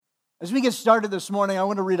As we get started this morning, I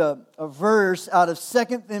want to read a verse out of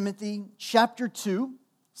 2 Timothy chapter 2.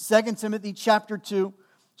 2 Timothy chapter 2,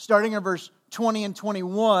 starting in verse 20 and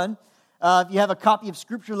 21. If you have a copy of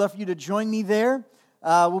Scripture left for you to join me there,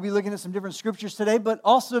 we'll be looking at some different Scriptures today. But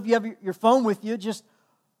also, if you have your phone with you, just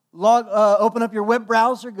open up your web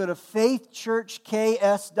browser, go to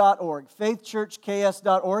faithchurchks.org,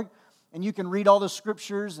 faithchurchks.org, and you can read all the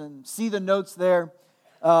Scriptures and see the notes there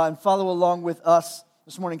and follow along with us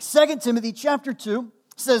this morning. 2 Timothy chapter 2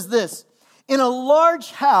 says this: in a large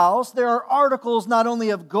house there are articles not only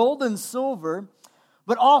of gold and silver,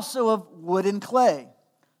 but also of wood and clay.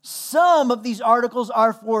 Some of these articles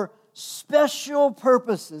are for special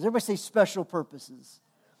purposes. Everybody say special purposes.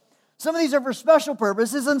 Some of these are for special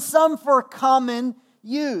purposes and some for common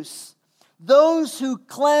use. Those who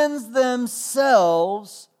cleanse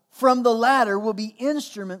themselves from the latter will be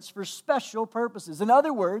instruments for special purposes. In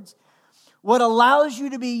other words, what allows you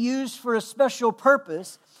to be used for a special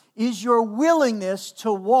purpose is your willingness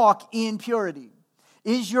to walk in purity,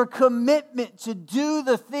 is your commitment to do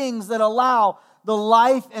the things that allow the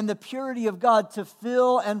life and the purity of God to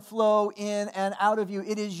fill and flow in and out of you.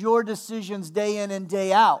 It is your decisions day in and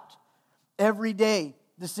day out, everyday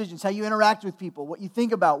decisions, how you interact with people, what you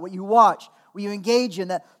think about, what you watch, what you engage in,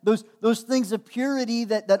 that those things of purity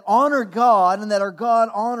that honor God and that are God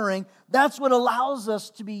honoring. That's what allows us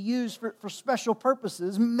to be used for special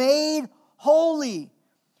purposes, made holy,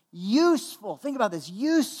 useful. Think about this: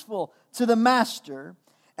 useful to the master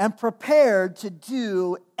and prepared to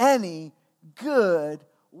do any good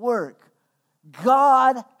work.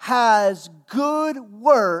 God has good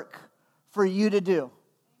work for you to do.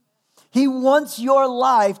 He wants your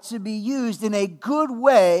life to be used in a good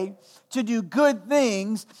way, to do good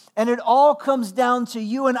things, and it all comes down to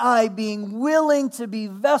you and I being willing to be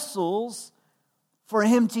vessels for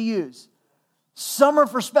Him to use. Some are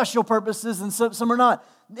for special purposes and some are not.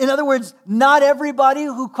 In other words, not everybody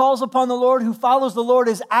who calls upon the Lord, who follows the Lord,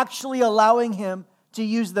 is actually allowing Him to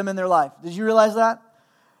use them in their life. Did you realize that?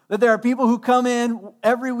 That there are people who come in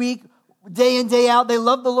every week, day in, day out. They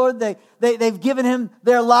love the Lord. They've given Him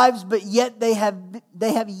their lives, but yet they have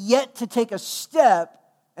yet to take a step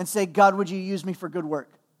and say, God, would you use me for good work?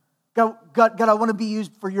 God, I want to be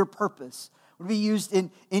used for your purpose. I want to be used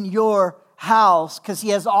in your house, because He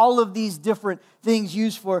has all of these different things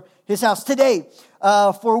used for His house. Today,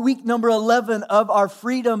 for week number 11 of our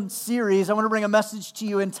Freedom series, I want to bring a message to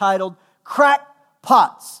you entitled Crack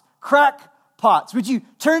Pots. Crack Pots. Would you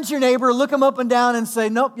turn to your neighbor, look them up and down and say,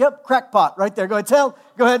 nope, yep, crackpot, right there. Go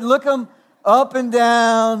ahead, look them up and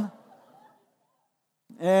down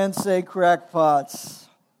and say crackpots.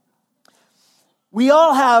 We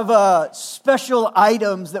all have special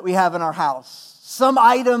items that we have in our house. Some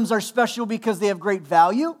items are special because they have great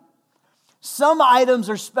value. Some items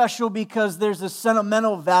are special because there's a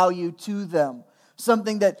sentimental value to them.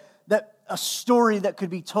 Something that a story that could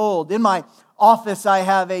be told. In my office, I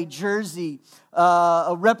have a jersey,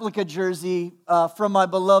 a replica jersey from my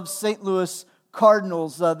beloved St. Louis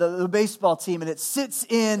Cardinals, the baseball team, and it sits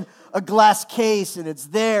in a glass case, and it's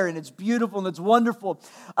there, and it's beautiful, and it's wonderful,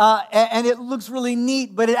 and it looks really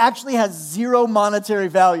neat, but it actually has zero monetary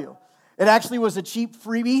value. It actually was a cheap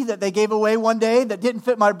freebie that they gave away one day that didn't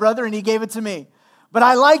fit my brother, and he gave it to me. But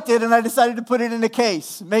I liked it, and I decided to put it in a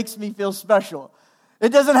case. It makes me feel special. It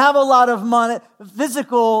doesn't have a lot of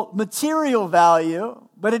physical, material value,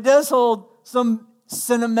 but it does hold some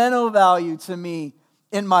sentimental value to me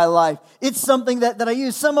in my life. It's something that I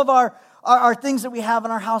use. Some of our things that we have in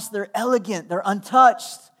our house, they're elegant, they're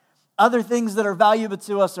untouched. Other things that are valuable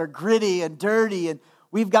to us are gritty and dirty, and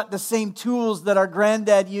we've got the same tools that our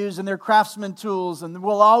granddad used, and they're craftsman tools, and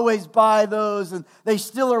we'll always buy those, and they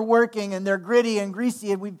still are working, and they're gritty and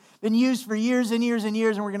greasy, and we've been used for years and years and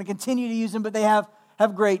years, and we're going to continue to use them, but they have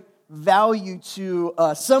great value to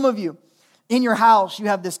us. Some of you, in your house, you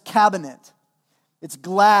have this cabinet. It's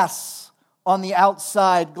glass on the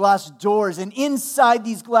outside, glass doors, and inside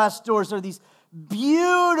these glass doors are these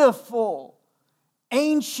beautiful,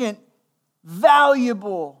 ancient,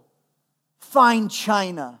 valuable, fine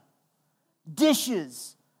china,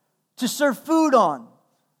 dishes to serve food on,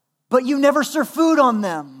 but you never serve food on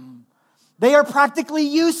them. They are practically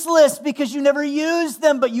useless because you never use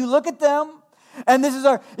them, but you look at them. And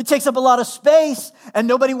it takes up a lot of space, and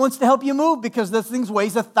nobody wants to help you move because this thing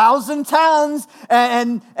weighs 1,000 tons,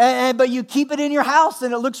 but you keep it in your house,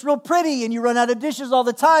 and it looks real pretty, and you run out of dishes all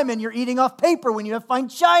the time, and you're eating off paper when you have fine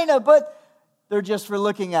china, but they're just for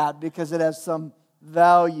looking at because it has some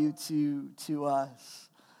value to us.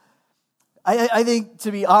 I think,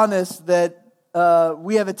 to be honest, that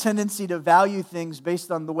we have a tendency to value things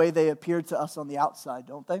based on the way they appear to us on the outside,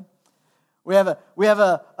 don't they? We have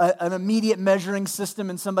an immediate measuring system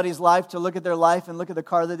in somebody's life to look at their life and look at the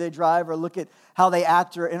car that they drive or look at how they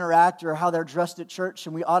act or interact or how they're dressed at church,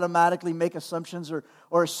 and we automatically make assumptions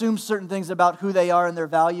or assume certain things about who they are and their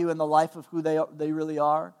value in the life of who they really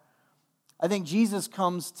are. I think Jesus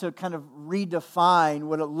comes to kind of redefine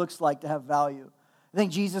what it looks like to have value. I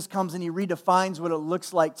think Jesus comes and he redefines what it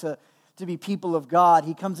looks like to be people of God.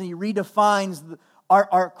 He comes and he redefines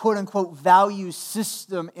our quote-unquote value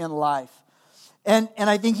system in life. And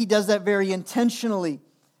I think he does that very intentionally.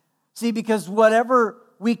 See, because whatever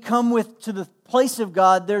we come with to the place of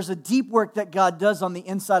God, there's a deep work that God does on the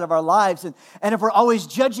inside of our lives. And if we're always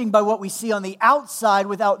judging by what we see on the outside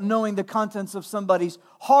without knowing the contents of somebody's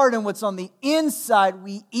heart and what's on the inside,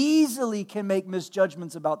 we easily can make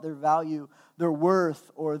misjudgments about their value, their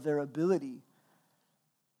worth, or their ability.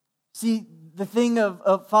 See, the thing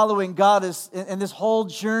of following God is, and this whole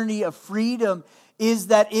journey of freedom is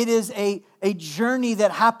that it is a journey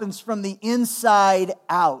that happens from the inside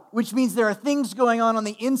out, which means there are things going on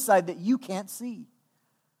the inside that you can't see,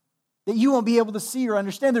 that you won't be able to see or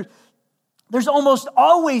understand. There's almost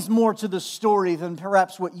always more to the story than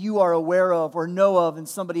perhaps what you are aware of or know of in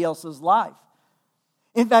somebody else's life.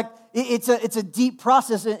 In fact, it's a deep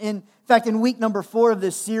process. In fact, in week number 4 of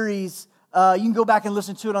this series, you can go back and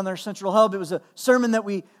listen to it on our Central Hub. It was a sermon that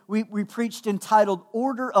we preached entitled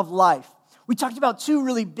Order of Life. We talked about 2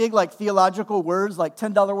 really big theological words, like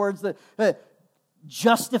 $10 words,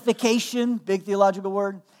 justification, big theological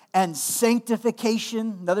word, and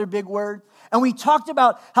sanctification, another big word. And we talked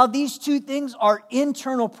about how these 2 things are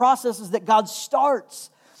internal processes that God starts.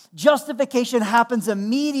 Justification happens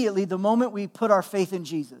immediately the moment we put our faith in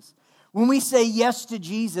Jesus. When we say yes to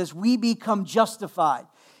Jesus, we become justified.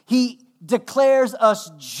 He declares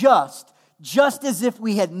us just as if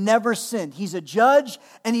we had never sinned. He's a judge,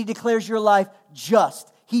 and he declares your life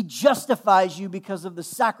just. He justifies you because of the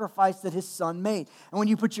sacrifice that his son made. And when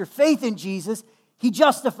you put your faith in Jesus, he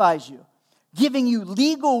justifies you, giving you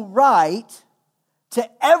legal right to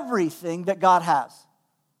everything that God has.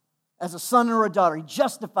 As a son or a daughter, he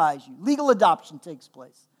justifies you. Legal adoption takes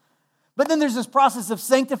place. But then there's this process of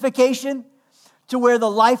sanctification, to where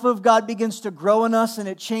the life of God begins to grow in us and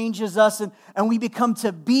it changes us and we become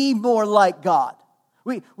to be more like God.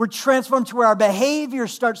 We're transformed to where our behavior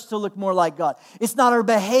starts to look more like God. It's not our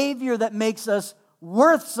behavior that makes us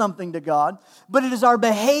worth something to God, but it is our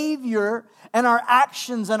behavior and our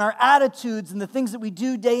actions and our attitudes and the things that we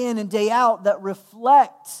do day in and day out that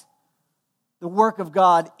reflect the work of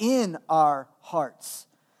God in our hearts.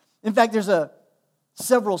 In fact, there's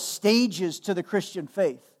several stages to the Christian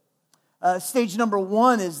faith. Stage number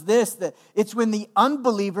 1 is this, that it's when the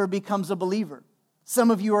unbeliever becomes a believer.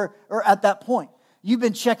 Some of you are at that point. You've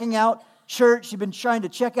been checking out church. You've been trying to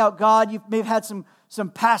check out God. You may have had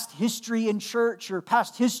some past history in church or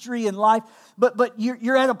past history in life. But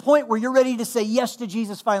you're at a point where you're ready to say yes to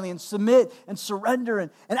Jesus finally and submit and surrender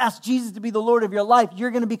and ask Jesus to be the Lord of your life.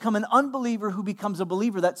 You're going to become an unbeliever who becomes a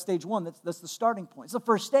believer. That's stage 1. That's the starting point. It's the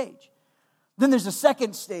first stage. Then there's a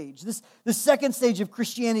second stage. The second stage of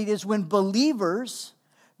Christianity is when believers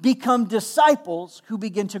become disciples who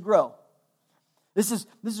begin to grow. This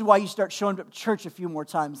is why you start showing up at church a few more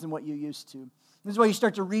times than what you used to. This is why you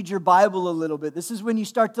start to read your Bible a little bit. This is when you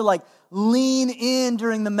start to lean in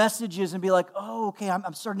during the messages and be like, oh, okay,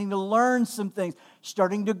 I'm starting to learn some things,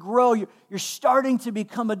 starting to grow. You're starting to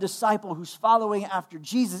become a disciple who's following after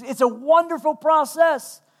Jesus. It's a wonderful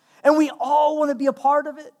process, and we all want to be a part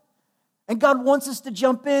of it. And God wants us to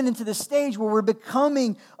jump into this stage where we're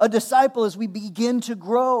becoming a disciple as we begin to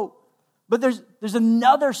grow. But there's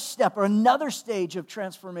another step or another stage of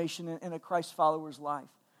transformation in a Christ follower's life.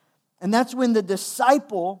 And that's when the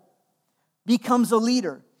disciple becomes a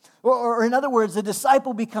leader. Or in other words, the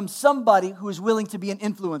disciple becomes somebody who is willing to be an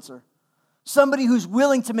influencer. Somebody who's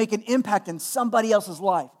willing to make an impact in somebody else's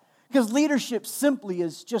life. Because leadership simply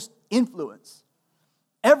is just influence.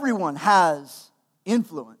 Everyone has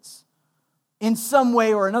influence. In some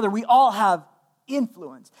way or another, we all have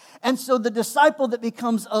influence. And so the disciple that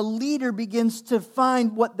becomes a leader begins to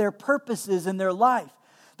find what their purpose is in their life.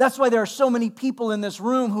 That's why there are so many people in this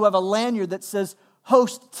room who have a lanyard that says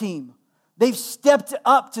host team. They've stepped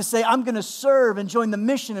up to say, I'm going to serve and join the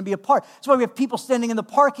mission and be a part. That's why we have people standing in the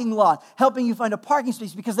parking lot helping you find a parking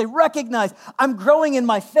space, because they recognize I'm growing in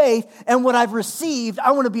my faith, and what I've received,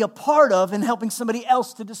 I want to be a part of and helping somebody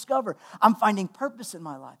else to discover. I'm finding purpose in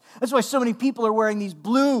my life. That's why so many people are wearing these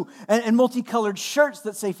blue and multicolored shirts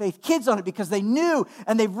that say Faith Kids on it, because they knew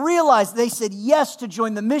and they've realized they said yes to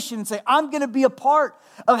join the mission and say, I'm going to be a part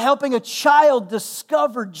of helping a child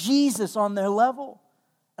discover Jesus on their level.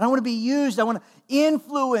 And I want to be used. I want to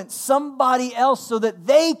influence somebody else so that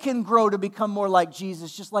they can grow to become more like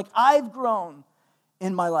Jesus, just like I've grown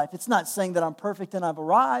in my life. It's not saying that I'm perfect and I've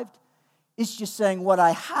arrived. It's just saying what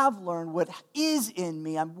I have learned, what is in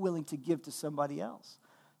me, I'm willing to give to somebody else.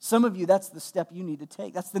 Some of you, that's the step you need to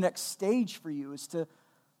take. That's the next stage for you, is to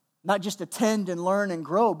not just attend and learn and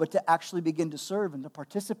grow, but to actually begin to serve and to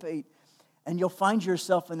participate. And you'll find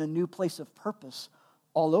yourself in a new place of purpose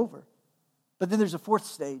all over. But then there's a fourth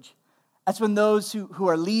stage. That's when those who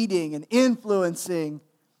are leading and influencing,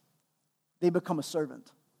 they become a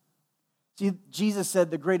servant. See, Jesus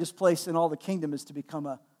said the greatest place in all the kingdom is to become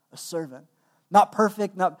a servant. Not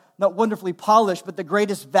perfect, not wonderfully polished, but the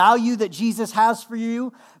greatest value that Jesus has for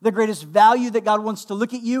you, the greatest value that God wants to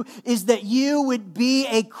look at you, is that you would be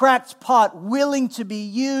a cracked pot willing to be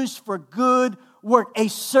used for good work, a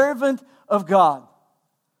servant of God.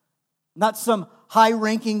 Not some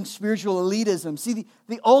high-ranking spiritual elitism. See,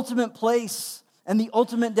 the ultimate place and the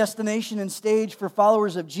ultimate destination and stage for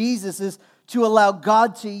followers of Jesus is to allow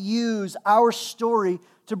God to use our story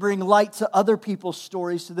to bring light to other people's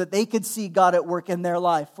stories so that they could see God at work in their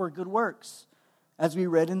life for good works, as we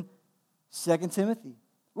read in 2 Timothy.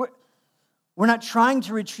 We're not trying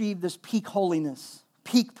to retrieve this peak holiness,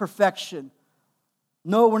 peak perfection.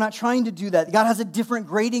 No, we're not trying to do that. God has a different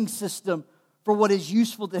grading system for what is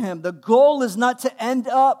useful to Him. The goal is not to end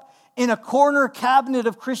up in a corner cabinet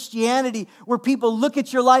of Christianity where people look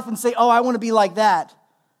at your life and say, oh, I want to be like that.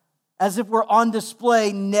 As if we're on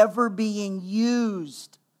display, never being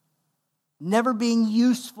used, never being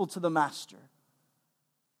useful to the Master.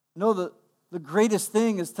 No, the greatest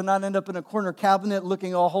thing is to not end up in a corner cabinet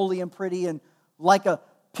looking all holy and pretty and like a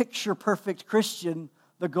picture-perfect Christian.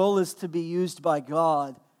 The goal is to be used by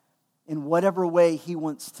God in whatever way He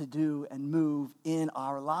wants to do and move in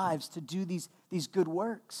our lives to do these good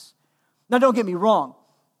works. Now, don't get me wrong.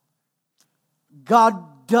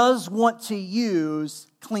 God does want to use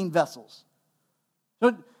clean vessels.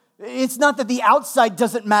 It's not that the outside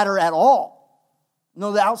doesn't matter at all.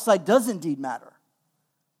 No, the outside does indeed matter.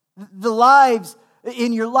 The lives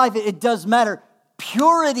in your life, it does matter.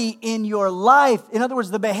 Purity in your life, in other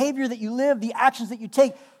words, the behavior that you live, the actions that you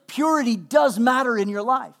take, purity does matter in your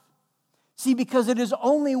life. See, because it is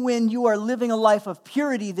only when you are living a life of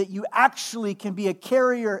purity that you actually can be a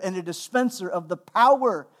carrier and a dispenser of the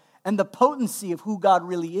power and the potency of who God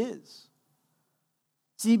really is.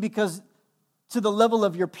 See, because to the level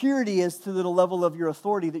of your purity is to the level of your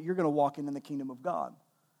authority that you're going to walk in the kingdom of God.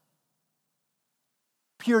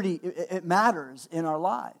 Purity, it matters in our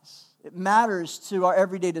lives. It matters to our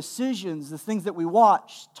everyday decisions, the things that we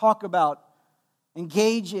watch, talk about,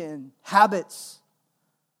 engage in, habits.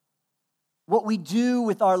 What we do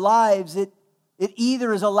with our lives, it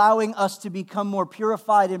either is allowing us to become more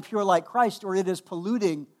purified and pure like Christ, or it is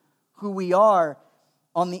polluting who we are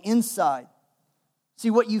on the inside. See,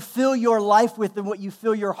 what you fill your life with and what you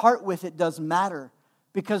fill your heart with, it does matter.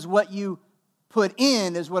 Because what you put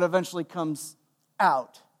in is what eventually comes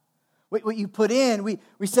out. What you put in, we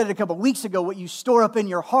said it a couple weeks ago, what you store up in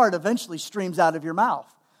your heart eventually streams out of your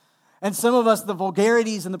mouth. And some of us, the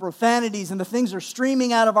vulgarities and the profanities and the things are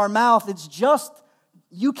streaming out of our mouth. It's just,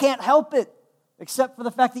 you can't help it, except for the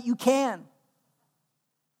fact that you can.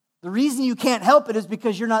 The reason you can't help it is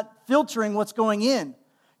because you're not filtering what's going in.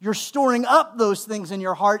 You're storing up those things in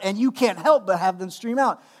your heart, and you can't help but have them stream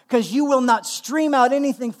out. Because you will not stream out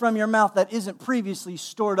anything from your mouth that isn't previously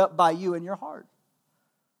stored up by you in your heart.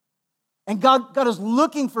 And God is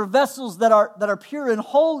looking for vessels that are pure and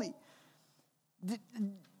holy.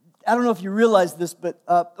 I don't know if you realize this, but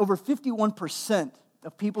over 51%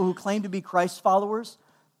 of people who claim to be Christ followers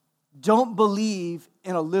don't believe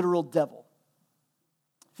in a literal devil.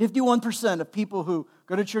 51% of people who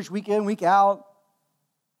go to church week in, week out,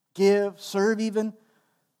 give, serve even,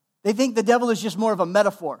 they think the devil is just more of a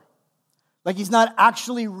metaphor. Like he's not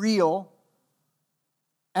actually real,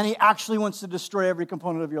 and he actually wants to destroy every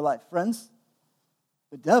component of your life. Friends,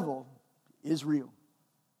 the devil is real.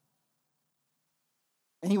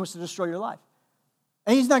 And he wants to destroy your life.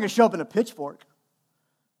 And he's not going to show up in a pitchfork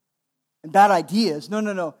and bad ideas.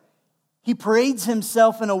 No. He parades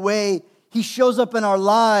himself in a way, he shows up in our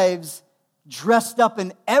lives dressed up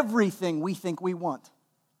in everything we think we want.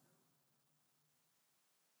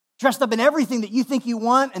 Dressed up in everything that you think you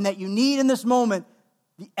want and that you need in this moment.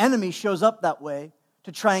 The enemy shows up that way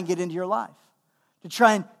to try and get into your life. To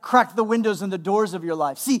try and crack the windows and the doors of your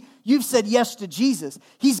life. See, you've said yes to Jesus.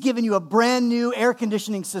 He's given you a brand new air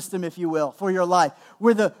conditioning system, if you will, for your life.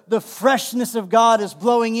 Where the freshness of God is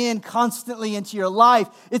blowing in constantly into your life.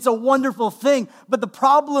 It's a wonderful thing. But the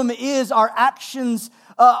problem is our actions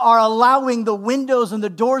are allowing the windows and the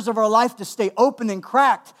doors of our life to stay open and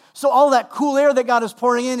cracked. So all that cool air that God is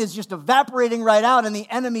pouring in is just evaporating right out, and the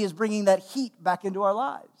enemy is bringing that heat back into our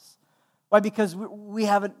lives. Why? Because we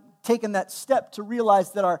haven't taken that step to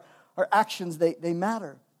realize that our actions, they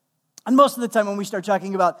matter. And most of the time when we start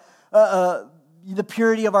talking about the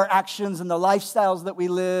purity of our actions and the lifestyles that we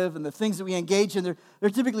live and the things that we engage in, there are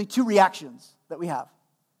typically two reactions that we have.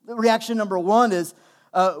 The reaction number one is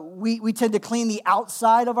we tend to clean the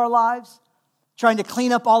outside of our lives, trying to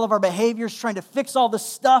clean up all of our behaviors, trying to fix all the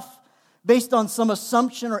stuff based on some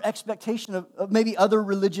assumption or expectation of maybe other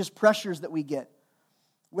religious pressures that we get,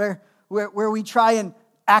 where we try and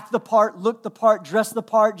act the part, look the part, dress the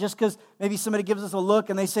part, just because maybe somebody gives us a look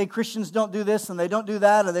and they say Christians don't do this and they don't do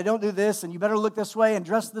that and they don't do this and you better look this way and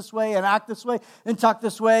dress this way and act this way and talk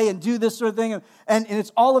this way and do this sort of thing. And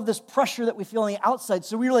it's all of this pressure that we feel on the outside.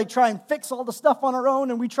 So we really try and fix all the stuff on our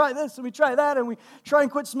own, and we try this and we try that, and we try and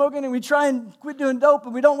quit smoking, and we try and quit doing dope,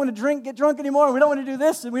 and we don't want to get drunk anymore, and we don't want to do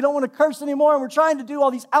this, and we don't want to curse anymore, and we're trying to do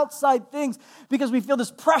all these outside things because we feel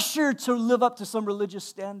this pressure to live up to some religious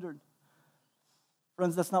standard.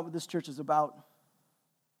 Friends, that's not what this church is about.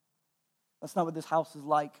 That's not what this house is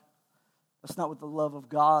like. That's not what the love of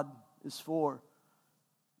God is for.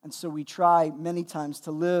 And so we try many times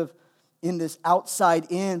to live in this outside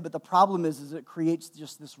in, but the problem is it creates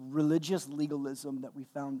just this religious legalism that we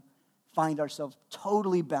find ourselves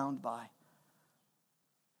totally bound by.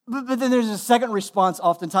 But then there's a second response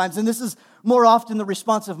oftentimes, and this is more often the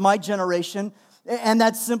response of my generation. And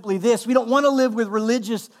that's simply this. We don't want to live with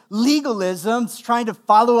religious legalisms, trying to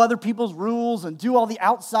follow other people's rules and do all the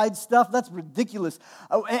outside stuff. That's ridiculous.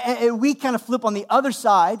 And we kind of flip on the other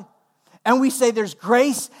side, and we say there's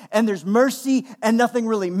grace and there's mercy and nothing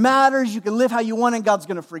really matters. You can live how you want and God's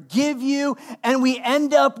going to forgive you. And we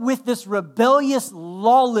end up with this rebellious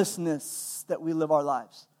lawlessness that we live our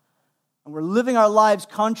lives. And we're living our lives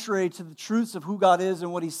contrary to the truths of who God is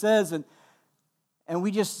and what He says. And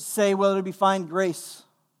we just say, well, it'll be fine, grace.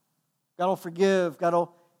 God will forgive, God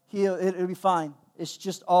will heal, it'll be fine. It's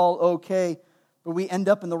just all okay. But we end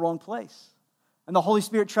up in the wrong place. And the Holy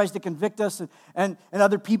Spirit tries to convict us, and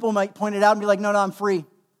other people might point it out and be like, no, I'm free.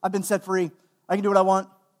 I've been set free. I can do what I want.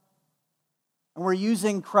 And we're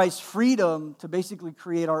using Christ's freedom to basically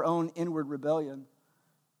create our own inward rebellion.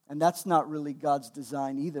 And that's not really God's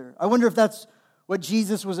design either. I wonder if that's what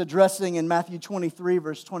Jesus was addressing in Matthew 23,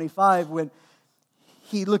 verse 25, when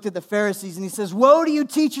He looked at the Pharisees and He says, woe to you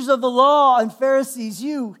teachers of the law and Pharisees,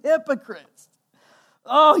 you hypocrites.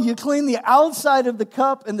 Oh, you clean the outside of the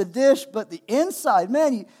cup and the dish, but the inside,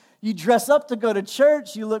 man, you dress up to go to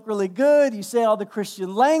church. You look really good. You say all the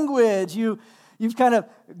Christian language. You've kind of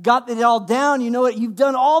got it all down. You know what? You've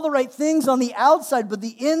done all the right things on the outside, but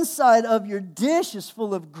the inside of your dish is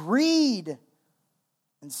full of greed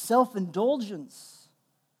and self-indulgence.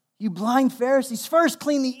 You blind Pharisees, first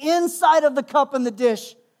clean the inside of the cup and the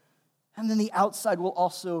dish, and then the outside will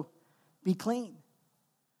also be clean.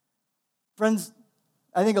 Friends,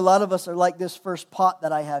 I think a lot of us are like this first pot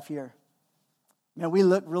that I have here. Man, we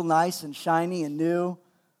look real nice and shiny and new.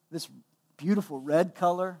 This beautiful red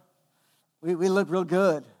color. We look real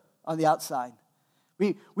good on the outside.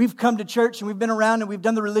 We've come to church and we've been around and we've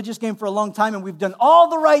done the religious game for a long time, and we've done all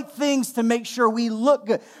the right things to make sure we look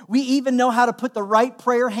good. We even know how to put the right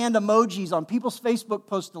prayer hand emojis on people's Facebook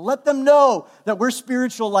posts to let them know that we're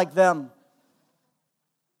spiritual like them.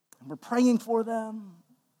 And we're praying for them.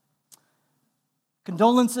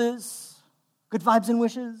 Condolences, good vibes and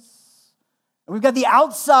wishes. And we've got the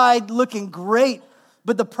outside looking great,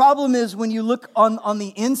 but the problem is when you look on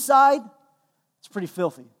the inside, it's pretty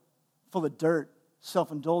filthy, full of dirt.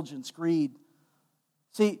 Self-indulgence, greed.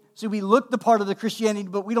 See, we look the part of the Christianity,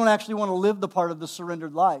 but we don't actually want to live the part of the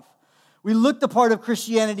surrendered life. We look the part of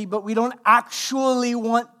Christianity, but we don't actually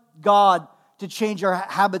want God to change our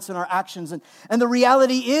habits and our actions. And the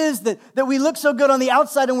reality is that we look so good on the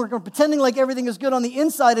outside and we're pretending like everything is good on the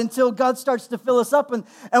inside until God starts to fill us up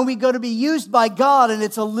and we go to be used by God, and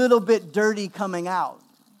it's a little bit dirty coming out,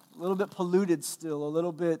 a little bit polluted still, a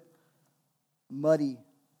little bit muddy.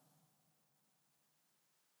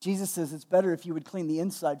 Jesus says it's better if you would clean the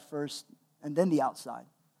inside first and then the outside.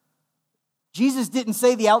 Jesus didn't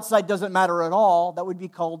say the outside doesn't matter at all. That would be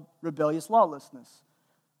called rebellious lawlessness,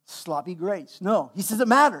 sloppy grace. No, he says it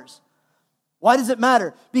matters. Why does it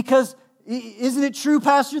matter? Because isn't it true,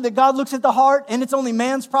 Pastor, that God looks at the heart and it's only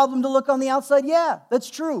man's problem to look on the outside? Yeah, that's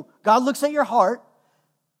true. God looks at your heart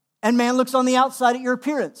and man looks on the outside at your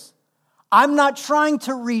appearance. I'm not trying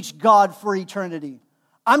to reach God for eternity.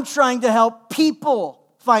 I'm trying to help people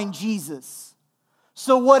find Jesus.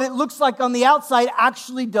 So what it looks like on the outside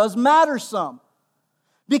actually does matter some.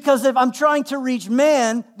 Because if I'm trying to reach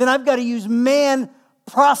man, then I've got to use man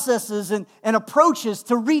processes and approaches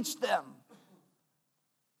to reach them.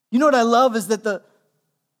 You know what I love is that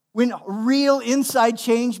when real inside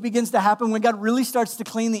change begins to happen, when God really starts to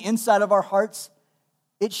clean the inside of our hearts,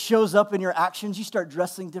 it shows up in your actions. You start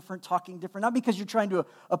dressing different, talking different, not because you're trying to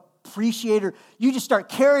appreciate, or you just start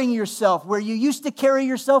carrying yourself where you used to carry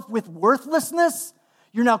yourself with worthlessness.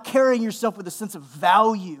 You're now carrying yourself with a sense of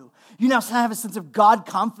value. You now have a sense of God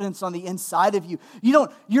confidence on the inside of you.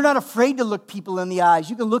 You're not afraid to look people in the eyes.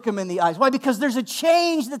 You can look them in the eyes. Why? Because there's a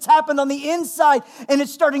change that's happened on the inside and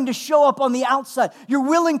it's starting to show up on the outside. You're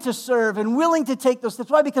willing to serve and willing to take those steps.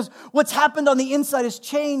 Why? Because what's happened on the inside has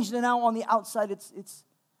changed, and now on the outside it's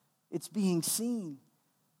being seen.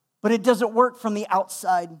 But it doesn't work from the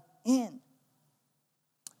outside in.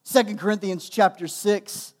 2 Corinthians chapter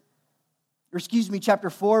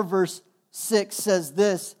 4, verse 6 says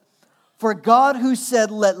this: "For God, who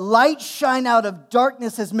said, 'Let light shine out of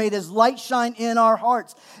darkness,' has made his light shine in our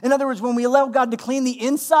hearts." In other words, when we allow God to clean the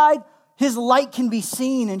inside, his light can be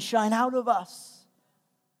seen and shine out of us.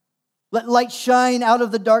 "Let light shine out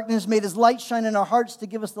of the darkness," made his light shine in our hearts to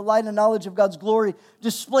give us the light and knowledge of God's glory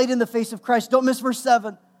displayed in the face of Christ. Don't miss verse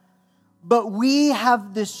 7. "But we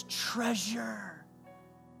have this treasure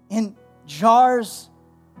in jars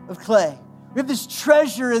of clay." We have this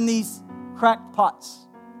treasure in these cracked pots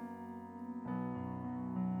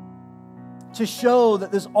to show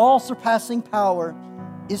that this all-surpassing power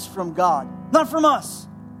is from God, not from us.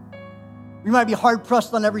 We might be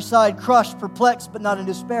hard-pressed on every side, crushed, perplexed, but not in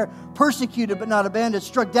despair, persecuted, but not abandoned,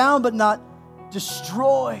 struck down, but not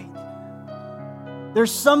destroyed.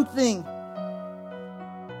 There's something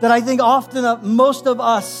that I think often most of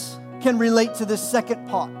us can relate to this second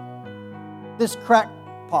pot, this cracked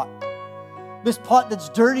pot. This pot that's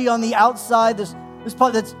dirty on the outside, this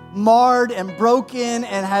pot that's marred and broken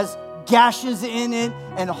and has gashes in it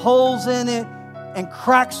and holes in it and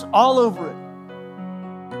cracks all over it.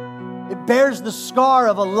 It bears the scar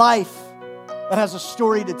of a life that has a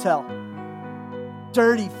story to tell.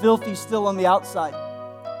 Dirty, filthy still on the outside,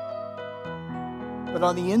 but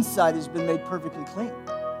on the inside has been made perfectly clean.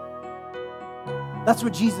 That's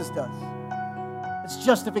what Jesus does. It's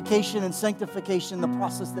justification and sanctification, the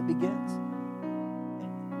process that begins.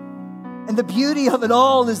 And the beauty of it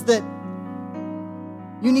all is that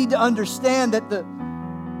you need to understand that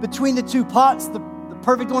between the two pots, the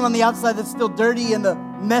perfect one on the outside that's still dirty and the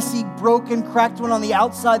messy, broken, cracked one on the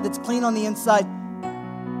outside that's clean on the inside,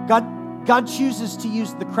 God chooses to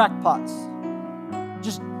use the cracked pots,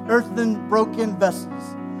 just earthen, broken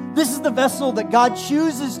vessels. This is the vessel that God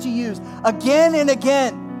chooses to use again and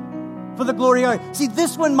again for the glory of God. See,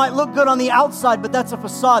 this one might look good on the outside, but that's a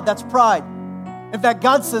facade, that's pride. In fact,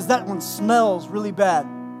 God says that one smells really bad.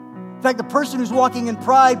 In fact, the person who's walking in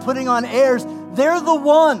pride, putting on airs, they're the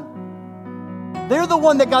one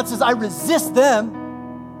that God says, I resist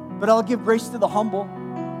them, but I'll give grace to the humble,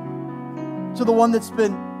 to the one that's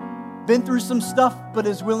been through some stuff, but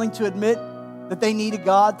is willing to admit that they need a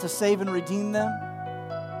God to save and redeem them.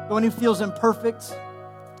 The one who feels imperfect,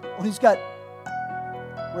 the one who's got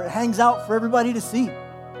where it hangs out for everybody to see.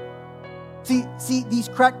 See these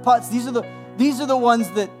cracked pots, these are the ones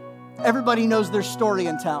that everybody knows their story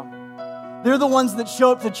in town. They're the ones that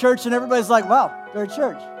show up to church and everybody's like, wow, they're at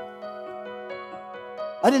church.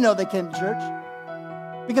 I didn't know they came to church.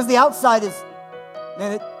 Because the outside is,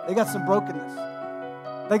 man, they got some brokenness.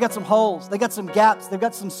 They got some holes. They got some gaps. They've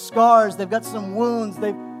got some scars. They've got some wounds.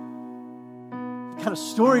 They've got a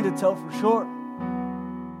story to tell for sure.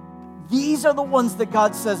 These are the ones that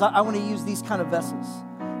God says, I want to use these kind of vessels.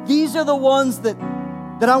 These are the ones that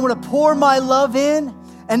I want to pour my love in,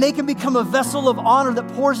 and they can become a vessel of honor that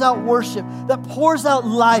pours out worship, that pours out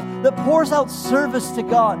life, that pours out service to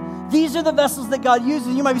God. These are the vessels that God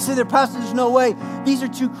uses. You might be saying there, Pastor, there's no way. These are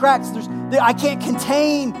two cracks. I can't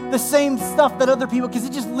contain the same stuff that other people, because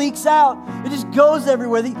it just leaks out. It just goes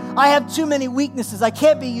everywhere. I have too many weaknesses. I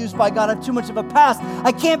can't be used by God. I have too much of a past.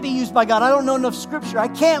 I can't be used by God. I don't know enough scripture. I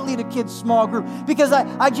can't lead a kid's small group because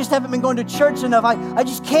I just haven't been going to church enough. I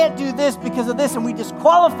just can't do this because of this. And we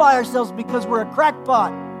disqualify ourselves because we're a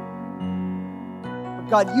crackpot. But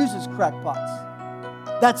God uses crackpots.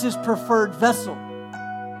 That's his preferred vessel.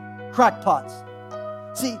 Crackpots.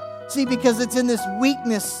 See, because it's in this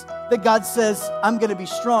weakness that God says, I'm going to be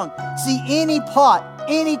strong. See, any pot,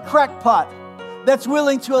 any crackpot that's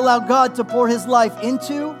willing to allow God to pour his life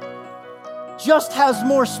into just has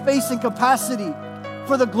more space and capacity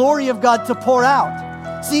for the glory of God to pour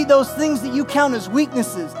out. See, those things that you count as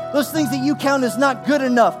weaknesses, those things that you count as not good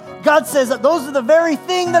enough, God says that those are the very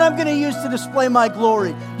thing that I'm going to use to display my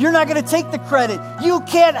glory. You're not going to take the credit. You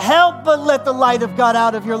can't help but let the light of God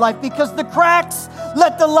out of your life, because the cracks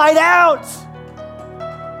let the light out.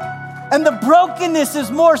 And the brokenness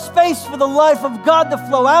is more space for the life of God to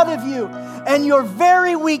flow out of you. And your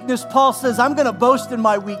very weakness, Paul says, I'm going to boast in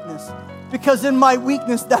my weakness, because in my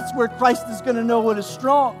weakness, that's where Christ is going to know what is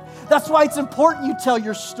strong. That's why it's important you tell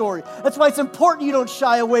your story. That's why it's important you don't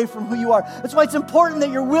shy away from who you are. That's why it's important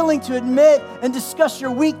that you're willing to admit and discuss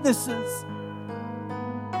your weaknesses,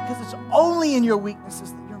 because it's only in your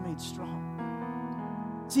weaknesses that you're made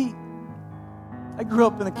strong. See, I grew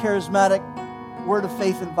up in a charismatic word of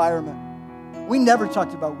faith environment. We never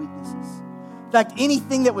talked about weaknesses. In fact,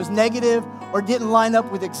 anything that was negative or didn't line up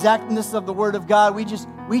with exactness of the word of God, we just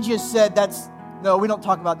said, we don't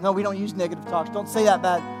talk about, we don't use negative talks. Don't say that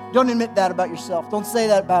bad. Don't admit that about yourself. Don't say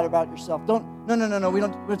that bad about yourself. No, we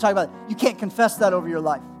don't talk about it. You can't confess that over your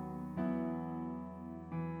life.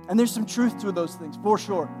 And there's some truth to those things, for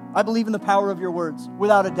sure. I believe in the power of your words,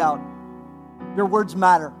 without a doubt. Your words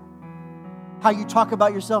matter. How you talk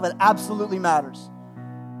about yourself, it absolutely matters.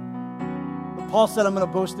 But Paul said, I'm going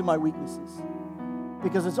to boast in my weaknesses,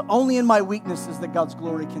 because it's only in my weaknesses that God's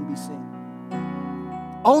glory can be seen.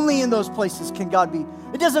 Only in those places can God be.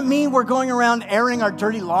 It doesn't mean we're going around airing our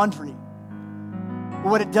dirty laundry. But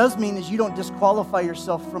what it does mean is you don't disqualify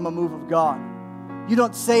yourself from a move of God. You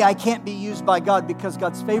don't say, I can't be used by God, because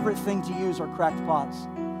God's favorite thing to use are cracked pots.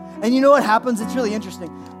 And you know what happens? It's really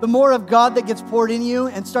interesting. The more of God that gets poured in you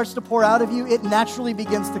and starts to pour out of you, it naturally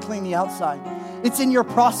begins to clean the outside. It's in your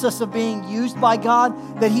process of being used by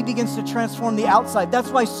God that He begins to transform the outside. That's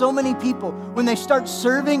why so many people, when they start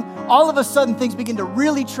serving, all of a sudden things begin to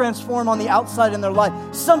really transform on the outside in their life.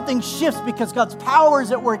 Something shifts because God's power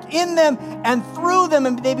is at work in them and through them,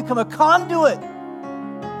 and they become a conduit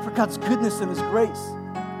for God's goodness and His grace.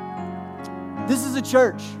 This is a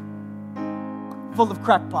church full of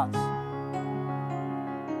crackpots,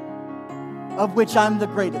 of which I'm the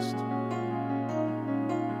greatest.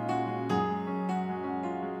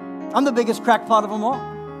 I'm the biggest crackpot of them all.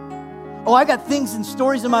 Oh, I got things and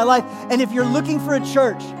stories in my life. And if you're looking for a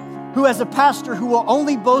church who has a pastor who will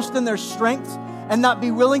only boast in their strengths and not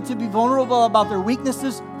be willing to be vulnerable about their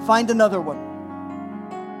weaknesses, find another one.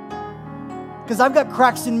 Because I've got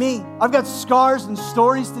cracks in me. I've got scars and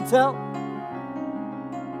stories to tell.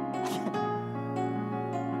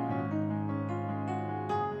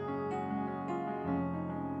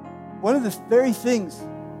 One of the very things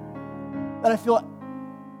that I feel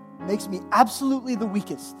makes me absolutely the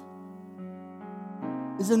weakest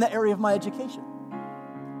is in the area of my education.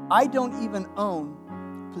 I don't even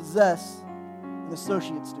possess an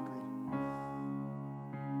associate's degree.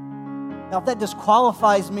 Now, if that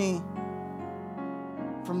disqualifies me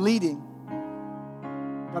from leading,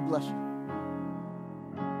 God bless you.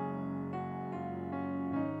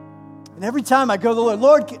 And every time I go to the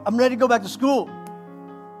Lord, I'm ready to go back to school.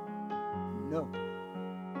 No.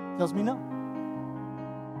 Tells me no.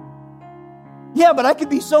 Yeah, but I could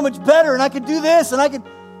be so much better, and I could do this, and I could...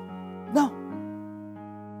 No.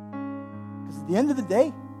 Because at the end of the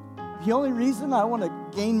day, the only reason I want to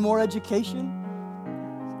gain more education,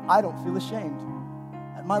 I don't feel ashamed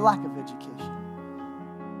at my lack of education.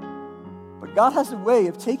 But God has a way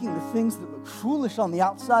of taking the things that look foolish on the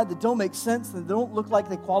outside, that don't make sense, that don't look like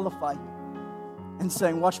they qualify you, and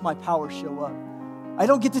saying, watch my power show up. I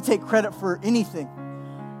don't get to take credit for anything,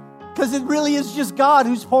 because it really is just God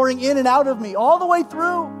who's pouring in and out of me all the way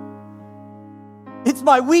through. It's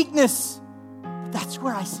my weakness, but that's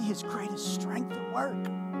where I see His greatest strength at work.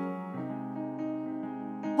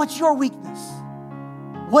 What's your weakness?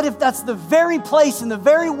 What if that's the very place and the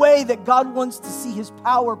very way that God wants to see His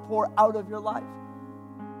power pour out of your life?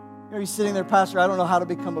 You're sitting there, Pastor, I don't know how to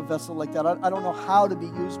become a vessel like that. I don't know how to be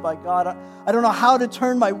used by God. I don't know how to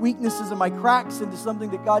turn my weaknesses and my cracks into something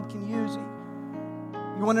that God can use.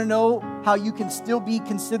 You want to know how you can still be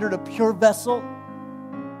considered a pure vessel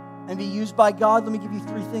and be used by God? Let me give you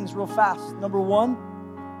 3 things real fast. Number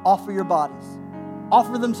 1, offer your bodies.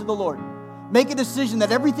 Offer them to the Lord. Make a decision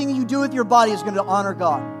that everything you do with your body is going to honor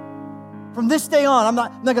God. From this day on, I'm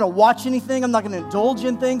not going to watch anything. I'm not going to indulge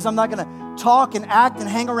in things. I'm not going to talk and act and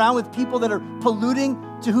hang around with people that are polluting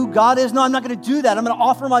to who God is. No, I'm not going to do that. I'm going to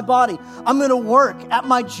offer my body. I'm going to work at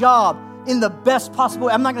my job in the best possible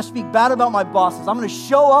way. I'm not going to speak bad about my bosses. I'm going to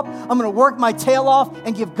show up. I'm going to work my tail off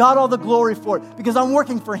and give God all the glory for it, because I'm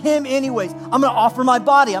working for Him anyways. I'm going to offer my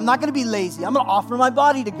body. I'm not going to be lazy. I'm going to offer my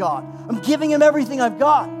body to God. I'm giving Him everything I've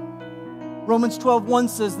got. Romans 12:1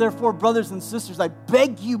 says, therefore, brothers and sisters, I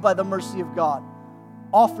beg you by the mercy of God,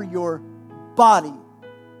 offer your body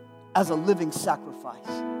as a living sacrifice.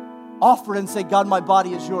 offer it and say, God, my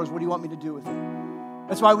body is yours. What do you want me to do with it?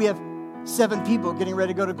 That's why we have 7 people getting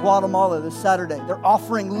ready to go to Guatemala this Saturday. They're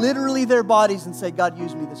offering literally their bodies and say, God,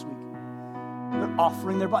 use me this week. They're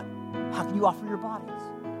offering their body. How can you offer your bodies?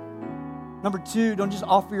 Number 2, don't just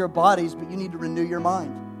offer your bodies, but you need to renew your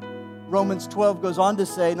mind. Romans 12 goes on to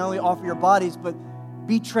say, not only offer your bodies, but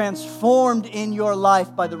be transformed in your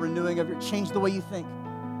life by the renewing of change the way you think.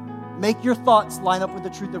 Make your thoughts line up with the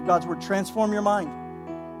truth of God's word. Transform your mind.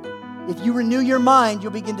 If you renew your mind,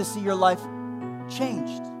 you'll begin to see your life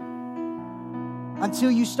changed. Until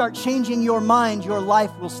you start changing your mind, your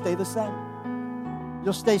life will stay the same.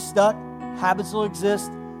 You'll stay stuck. Habits will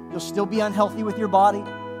exist. You'll still be unhealthy with your body.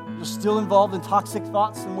 You're still involved in toxic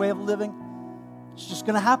thoughts and way of living. It's just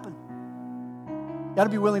going to happen. You got to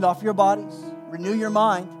be willing to offer your bodies, renew your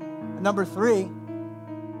mind. And number 3,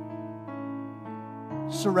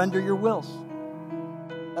 surrender your wills.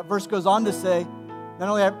 That verse goes on to say, not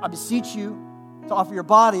only I beseech you to offer your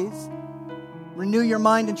bodies, renew your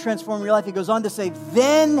mind and transform your life. It goes on to say,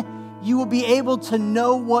 then you will be able to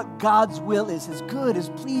know what God's will is. His good, His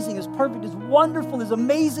pleasing, His perfect, His wonderful, His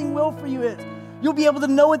amazing will for you is. You'll be able to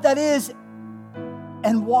know what that is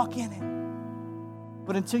and walk in it.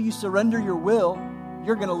 But until you surrender your will,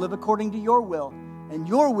 you're going to live according to your will. And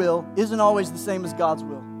your will isn't always the same as God's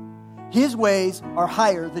will. His ways are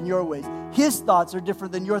higher than your ways. His thoughts are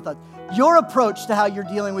different than your thoughts. Your approach to how you're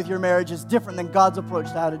dealing with your marriage is different than God's approach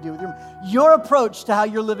to how to deal with your approach to how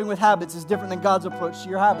you're living with habits is different than God's approach to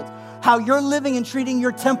your habits. How you're living and treating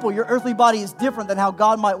your temple, your earthly body, is different than how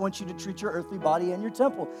God might want you to treat your earthly body and your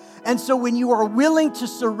temple. And so when you are willing to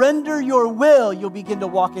surrender your will, you'll begin to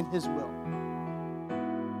walk in His will.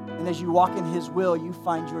 And as you walk in His will, you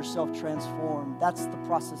find yourself transformed. That's the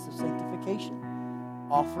process of sanctification.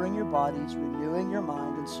 Offering your bodies, renewing your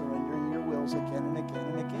mind, and surrendering your wills again and again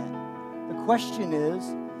and again. The question is,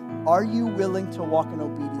 are you willing to walk in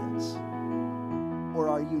obedience, or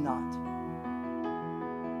are you not?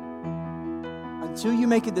 Until you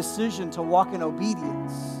make a decision to walk in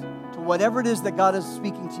obedience to whatever it is that God is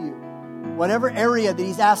speaking to you, whatever area that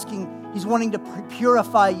He's wanting to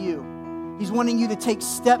purify you, He's wanting you to take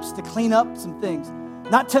steps to clean up some things.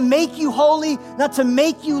 Not to make you holy, not to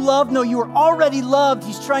make you loved. No, you are already loved.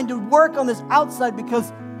 He's trying to work on this outside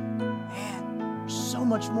because, man, there's so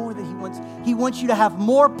much more that He wants. He wants you to have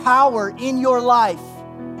more power in your life.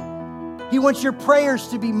 He wants your prayers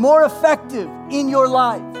to be more effective in your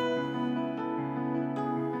life.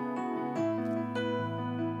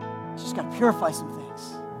 You just got to purify some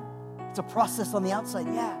things. It's a process on the outside,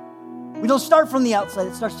 yeah. We don't start from the outside,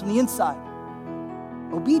 it starts from the inside.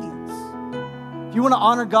 Obedience. If you want to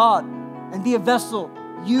honor God and be a vessel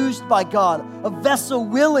used by God, a vessel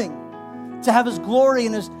willing to have His glory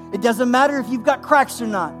in His, it doesn't matter if you've got cracks or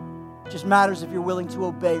not. It just matters if you're willing to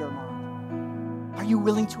obey or not. Are you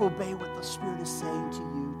willing to obey what the Spirit is saying to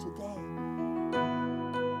you today?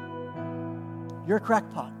 You're a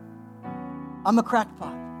crackpot. I'm a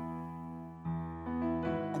crackpot.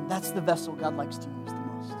 And that's the vessel God likes to use the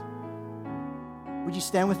most. Would you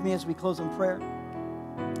stand with me as we close in prayer?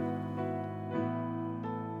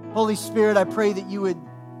 Holy Spirit, I pray that you would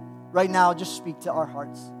right now just speak to our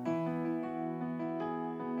hearts.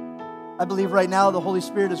 I believe right now the Holy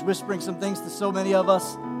Spirit is whispering some things to so many of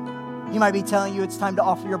us. He might be telling you it's time to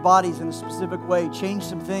offer your bodies in a specific way, change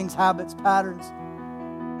some things, habits, patterns.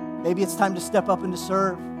 Maybe it's time to step up and to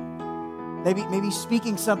serve. Maybe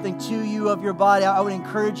speaking something to you of your body. I would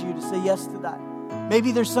encourage you to say yes to that.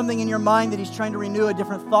 Maybe there's something in your mind that He's trying to renew, a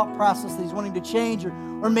different thought process that He's wanting to change,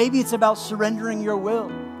 or maybe it's about surrendering your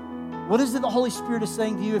will. What is it the Holy Spirit is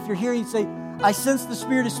saying to you? If you're here and you say, I sense the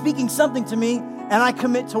Spirit is speaking something to me, and I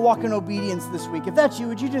commit to walk in obedience this week. If that's you,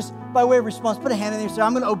 would you just, by way of response, put a hand in there and say,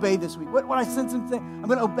 I'm going to obey this week. What I sense Him saying, I'm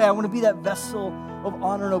going to obey. I want to be that vessel of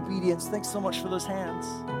honor and obedience. Thanks so much for those hands.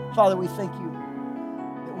 Father, we thank you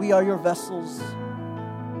that we are your vessels,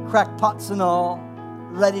 crackpots and all,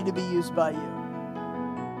 ready to be used by you.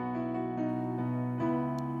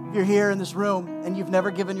 If you're here in this room and you've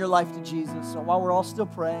never given your life to Jesus, so while we're all still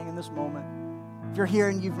praying in this moment, if you're here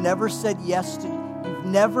and you've never said yes to you've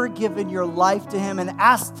never given your life to Him and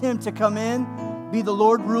asked Him to come in, be the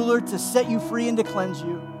Lord ruler, to set you free and to cleanse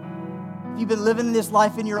you. If you've been living this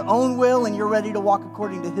life in your own will and you're ready to walk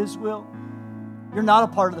according to His will, you're not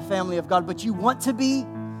a part of the family of God, but you want to be.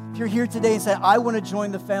 If you're here today and say, I want to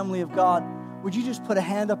join the family of God, would you just put a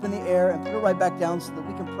hand up in the air and put it right back down so that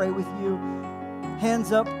we can pray with you?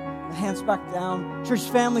 Hands up, and hands back down. Church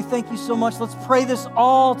family, thank you so much. Let's pray this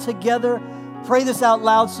all together. Pray this out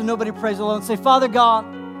loud so nobody prays alone. Say, Father God,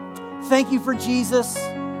 thank you for Jesus.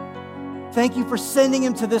 Thank you for sending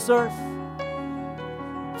Him to this earth.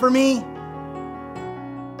 For me,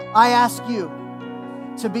 I ask you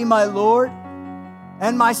to be my Lord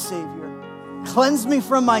and my Savior. Cleanse me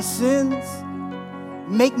from my sins.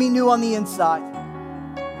 Make me new on the inside.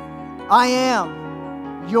 I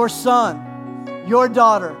am your son, your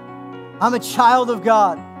daughter. I'm a child of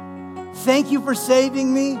God. Thank you for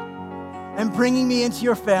saving me and bringing me into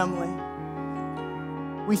your family.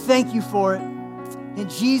 We thank you for it. In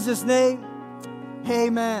Jesus' name,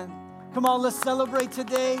 amen. Come on, let's celebrate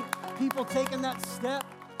today. People taking that step.